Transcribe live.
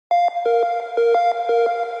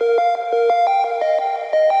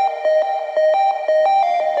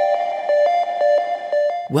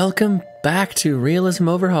Welcome back to Realism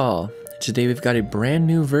Overhaul. Today we've got a brand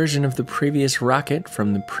new version of the previous rocket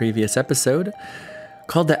from the previous episode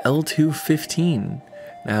called the L215.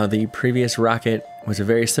 Now the previous rocket was a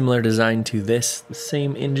very similar design to this, the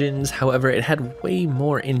same engines, however it had way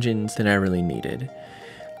more engines than I really needed.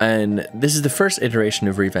 And this is the first iteration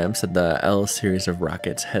of revamps that the L series of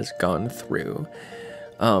rockets has gone through.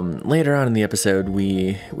 Later on in the episode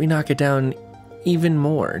we knock it down even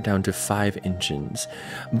more, down to 5 engines.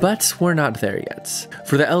 But we're not there yet.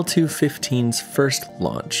 For the L215's first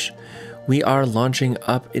launch, we are launching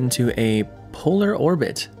up into a polar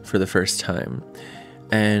orbit for the first time.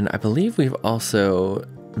 And I believe we've also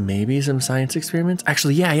maybe some science experiments.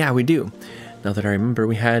 Actually, yeah, we do. Now that I remember,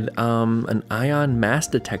 we had an ion mass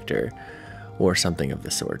detector or something of the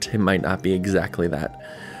sort. It might not be exactly that.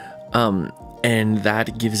 And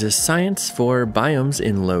that gives us science for biomes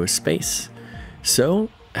in low space. So,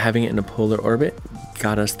 having it in a polar orbit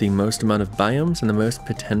got us the most amount of biomes and the most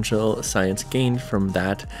potential science gained from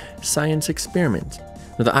that science experiment.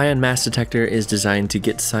 Now, the ion mass detector is designed to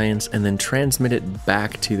get science and then transmit it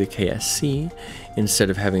back to the KSC instead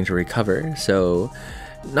of having to recover. So,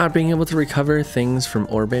 not being able to recover things from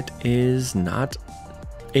orbit is not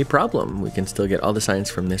a problem. We can still get all the science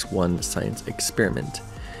from this one science experiment.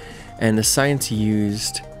 And the science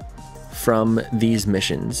used from these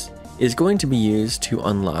missions is going to be used to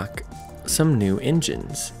unlock some new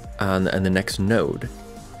engines on the next node.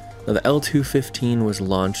 Now, the L215 was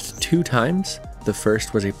launched 2 times. The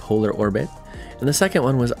first was a polar orbit, and the second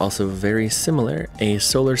one was also very similar, a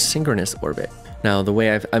solar synchronous orbit. Now, the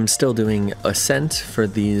way I'm still doing ascent for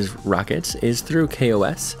these rockets is through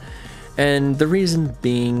KOS, and the reason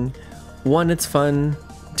being, 1, it's fun,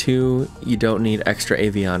 2, you don't need extra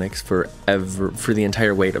avionics for the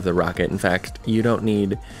entire weight of the rocket. In fact, you don't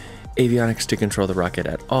need avionics to control the rocket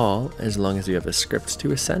at all, as long as you have a script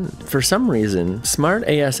to ascend. For some reason, Smart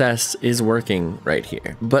ASS is working right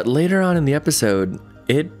here, but later on in the episode,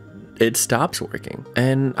 it stops working,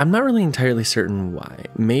 and I'm not really entirely certain why.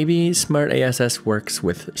 Maybe Smart ASS works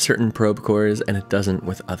with certain probe cores and it doesn't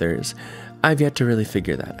with others. I've yet to really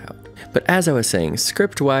figure that out. But as I was saying,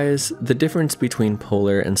 script-wise, the difference between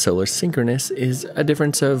polar and solar synchronous is a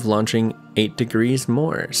difference of launching 8 degrees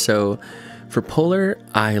more. So for polar,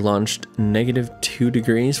 I launched -2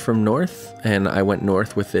 degrees from north, and I went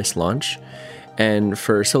north with this launch. And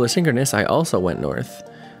for solar synchronous, I also went north,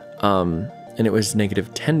 and it was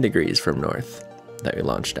 -10 degrees from north that we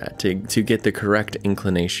launched at to get the correct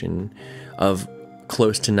inclination of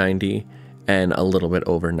close to 90 and a little bit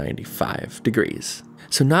over 95 degrees.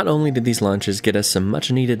 So not only did these launches get us some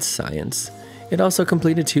much needed science, it also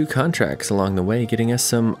completed 2 contracts along the way, getting us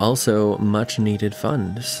some also much needed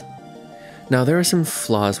funds. Now, there are some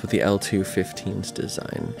flaws with the L215's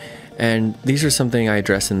design, and these are something I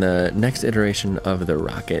address in the next iteration of the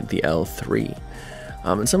rocket, the L3.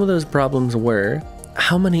 And some of those problems were,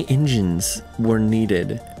 how many engines were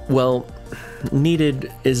needed? Well,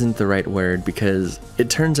 needed isn't the right word, because it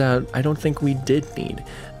turns out I don't think we did need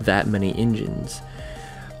that many engines.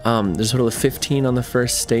 There's a total of 15 on the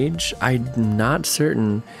first stage. I'm not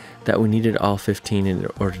certain that we needed all 15 in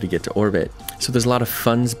order to get to orbit. So there's a lot of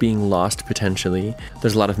funds being lost potentially.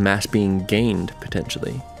 There's a lot of mass being gained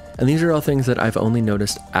potentially. And these are all things that I've only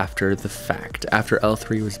noticed after the fact. After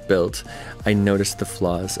L3 was built, I noticed the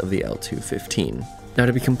flaws of the L215. Now,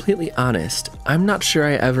 to be completely honest, I'm not sure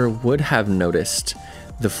I ever would have noticed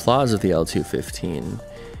the flaws of the L215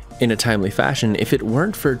 in a timely fashion if it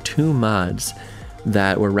weren't for 2 mods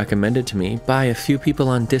that were recommended to me by a few people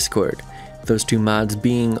on Discord. Those 2 mods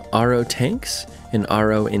being RO tanks and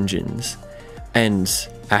RO engines. And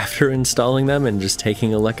after installing them and just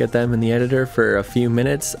taking a look at them in the editor for a few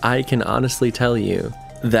minutes, I can honestly tell you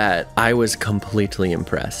that I was completely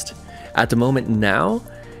impressed. At the moment now,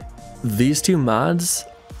 these 2 mods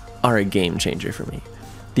are a game changer for me.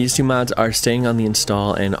 These 2 mods are staying on the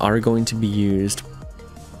install and are going to be used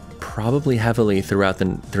probably heavily throughout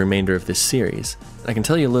the remainder of this series. I can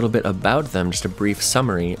tell you a little bit about them, just a brief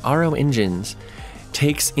summary. RO Engines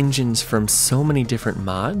takes engines from so many different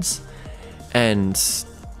mods and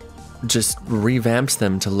just revamps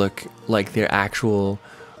them to look like their actual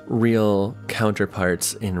real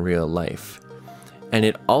counterparts in real life. And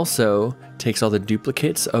it also takes all the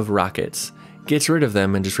duplicates of rockets, gets rid of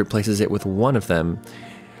them, and just replaces it with one of them,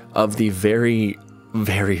 of the very,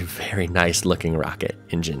 very, very nice looking rocket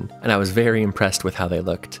engine. And I was very impressed with how they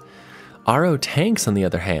looked. RO tanks, on the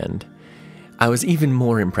other hand, I was even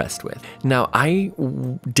more impressed with. Now, I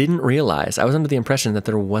didn't realize, I was under the impression that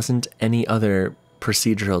there wasn't any other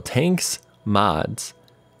procedural tanks mods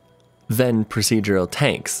than procedural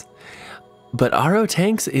tanks. But RO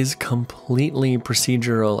Tanks is completely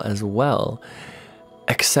procedural as well,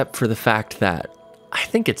 except for the fact that I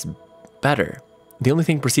think it's better. The only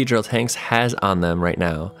thing procedural tanks has on them right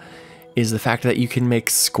now is the fact that you can make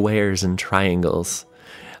squares and triangles.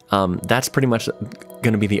 That's pretty much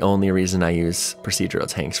going to be the only reason I use procedural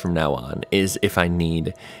tanks from now on, is if I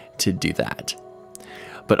need to do that.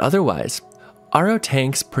 But otherwise, RO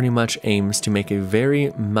Tanks pretty much aims to make a very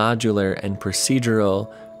modular and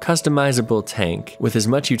procedural, customizable tank with as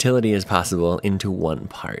much utility as possible into one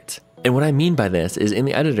part. And what I mean by this is in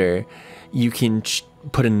the editor, you can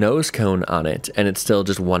put a nose cone on it and it's still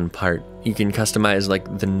just one part. You can customize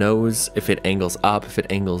like the nose, if it angles up, if it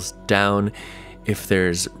angles down, if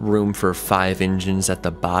there's room for 5 engines at the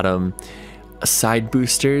bottom. Side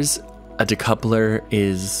boosters, a decoupler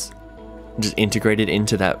is just integrated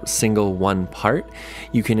into that single one part.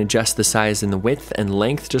 You can adjust the size and the width and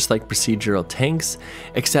length just like procedural tanks,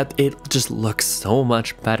 except it just looks so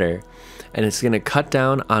much better. And it's gonna cut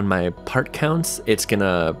down on my part counts. It's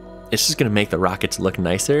just gonna make the rockets look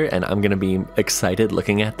nicer, and I'm gonna be excited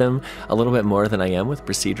looking at them a little bit more than I am with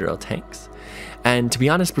procedural tanks. And to be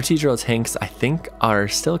honest, procedural tanks I think are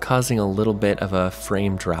still causing a little bit of a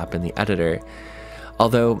frame drop in the editor.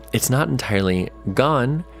 Although it's not entirely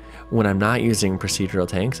gone when I'm not using procedural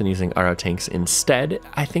tanks and using RO Tanks instead,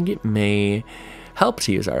 I think it may help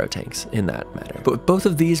to use RO Tanks in that matter. But with both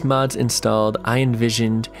of these mods installed, I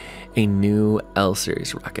envisioned a new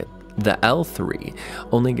L-series rocket, the L3,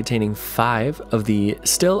 only containing 5 of the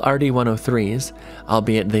still RD-103s,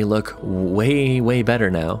 albeit they look way better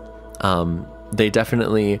now. They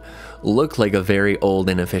definitely look like a very old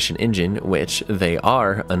inefficient engine, which they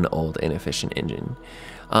are an old inefficient engine.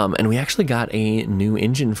 And we actually got a new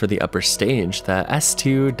engine for the upper stage, the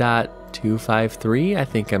S2.253. I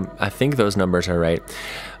think those numbers are right.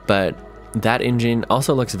 But that engine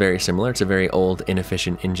also looks very similar. It's a very old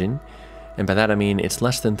inefficient engine. And by that I mean it's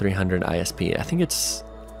less than 300 ISP. I think it's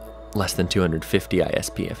less than 250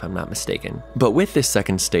 ISP if I'm not mistaken. But with this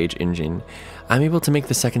second stage engine, I'm able to make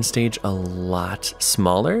the second stage a lot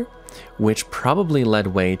smaller, which probably led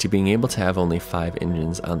way to being able to have only 5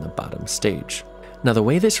 engines on the bottom stage. Now the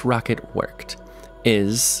way this rocket worked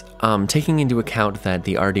is taking into account that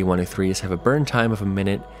the RD-103s have a burn time of a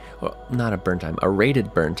minute, or not a burn time, a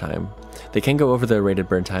rated burn time. They can go over the rated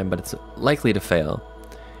burn time, but it's likely to fail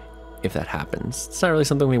if that happens. It's not really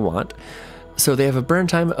something we want. So they have a burn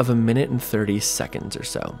time of 1 minute and 30 seconds or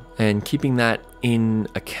so. And keeping that in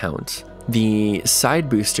account, the side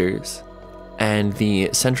boosters and the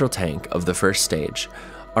central tank of the first stage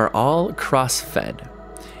are all cross-fed,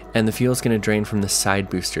 and the fuel is going to drain from the side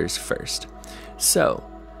boosters first. So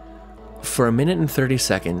for 1 minute and 30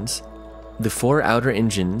 seconds, the 4 outer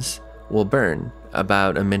engines will burn.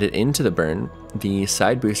 About a minute into the burn, the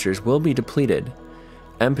side boosters will be depleted,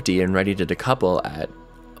 empty and ready to decouple at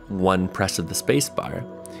one press of the spacebar,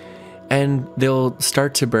 and they'll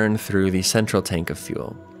start to burn through the central tank of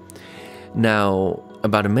fuel. Now,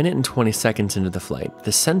 about 1 minute and 20 seconds into the flight,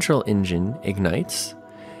 the central engine ignites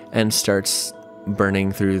and starts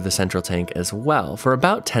burning through the central tank as well for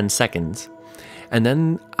about 10 seconds. And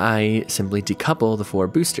then I simply decouple the 4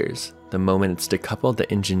 boosters. The moment it's decoupled,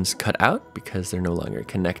 the engines cut out because they're no longer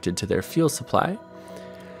connected to their fuel supply.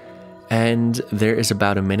 And there is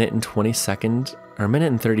about 1 minute and 20 second or 1 minute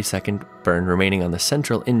and 30 second burn remaining on the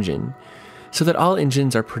central engine, so that all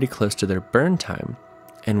engines are pretty close to their burn time.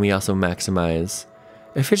 And we also maximize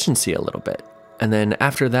efficiency a little bit. And then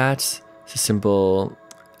after that, it's a simple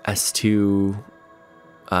S2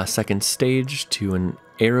 second stage to an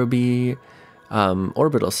Aerobee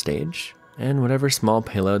orbital stage, and whatever small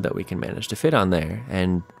payload that we can manage to fit on there.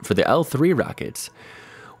 And for the L3 rockets,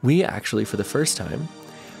 we actually, for the first time,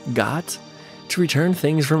 got to return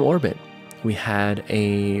things from orbit. We had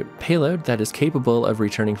a payload that is capable of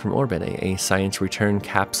returning from orbit, a science return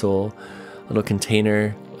capsule, little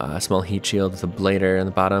container, a small heat shield with a blader on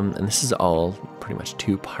the bottom, and this is all pretty much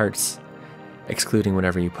 2 parts, excluding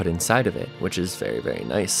whatever you put inside of it, which is very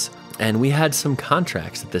nice. And we had some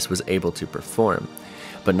contracts that this was able to perform.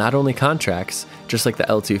 But not only contracts, just like the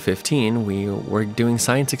L215, we were doing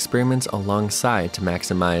science experiments alongside to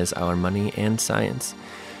maximize our money and science.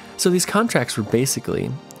 So these contracts were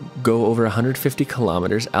basically go over 150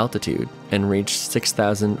 kilometers altitude and reach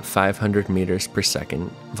 6,500 meters per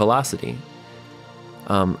second velocity,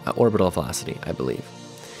 orbital velocity, I believe.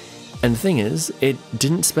 And the thing is, it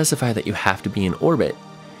didn't specify that you have to be in orbit,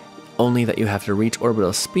 only that you have to reach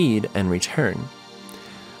orbital speed and return.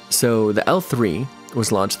 So the L3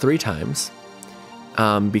 was launched 3 times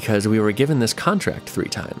because we were given this contract 3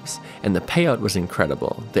 times, and the payout was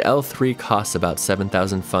incredible. The L3 costs about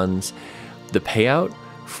 7,000 funds. the payout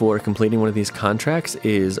for completing one of these contracts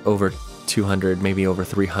is over 200, maybe over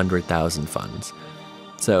 300,000 funds.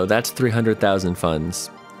 So that's 300,000 funds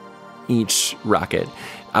each rocket.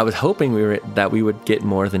 I was hoping that we would get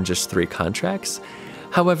more than just 3 contracts.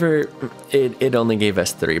 However, it only gave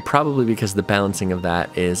us 3, probably because the balancing of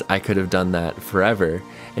that is I could have done that forever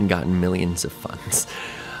and gotten millions of funds,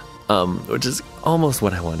 which is almost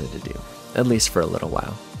what I wanted to do, at least for a little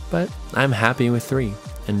while. But I'm happy with 3,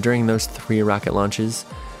 and during those 3 rocket launches,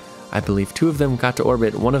 I believe 2 of them got to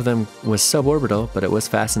orbit. One of them was suborbital, but it was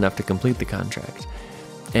fast enough to complete the contract.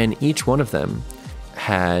 And each one of them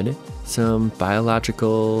had some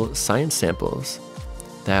biological science samples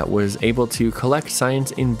that was able to collect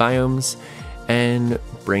science in biomes and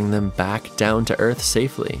bring them back down to Earth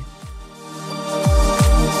safely.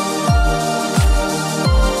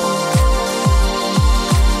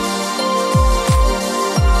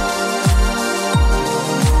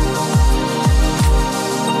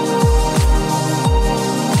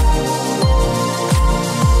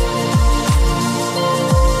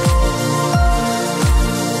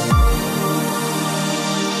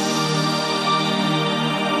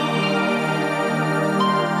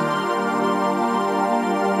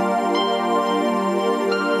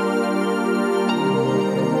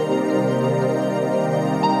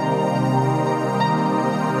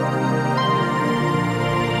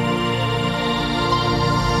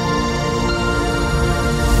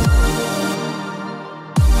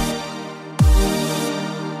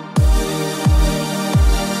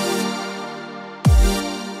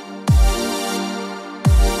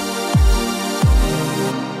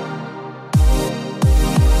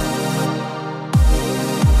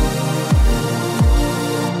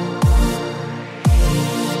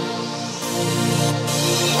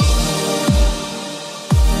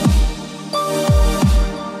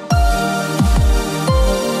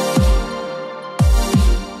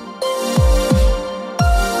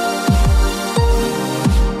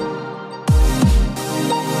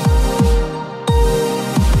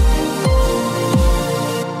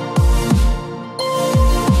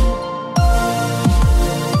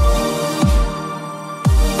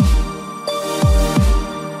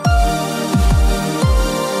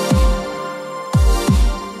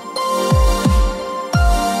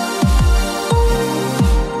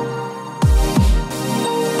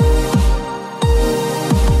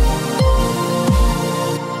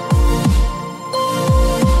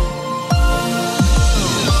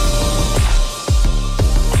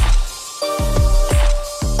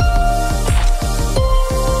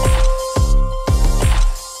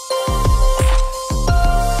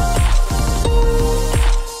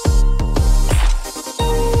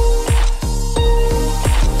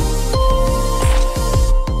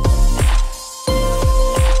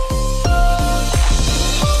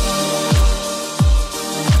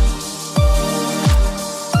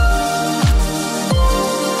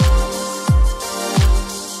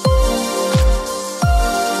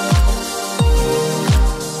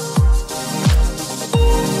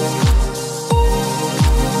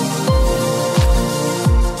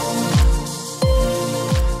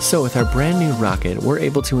 So with our brand new rocket, we're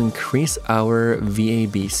able to increase our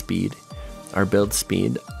VAB speed, our build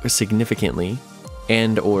speed significantly,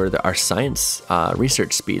 and our science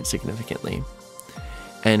research speed significantly.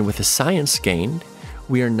 And with the science gained,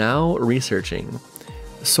 we are now researching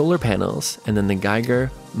solar panels and then the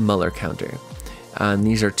Geiger-Muller counter. And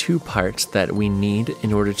these are 2 parts that we need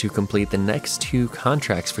in order to complete the next 2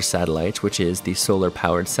 contracts for satellites, which is the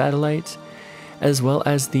solar-powered satellite, as well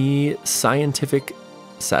as the scientific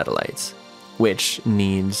satellites, which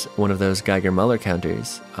needs one of those Geiger-Muller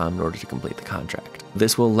counters in order to complete the contract.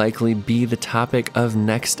 This will likely be the topic of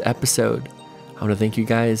next episode. I want to thank you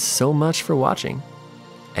guys so much for watching,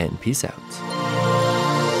 and peace out.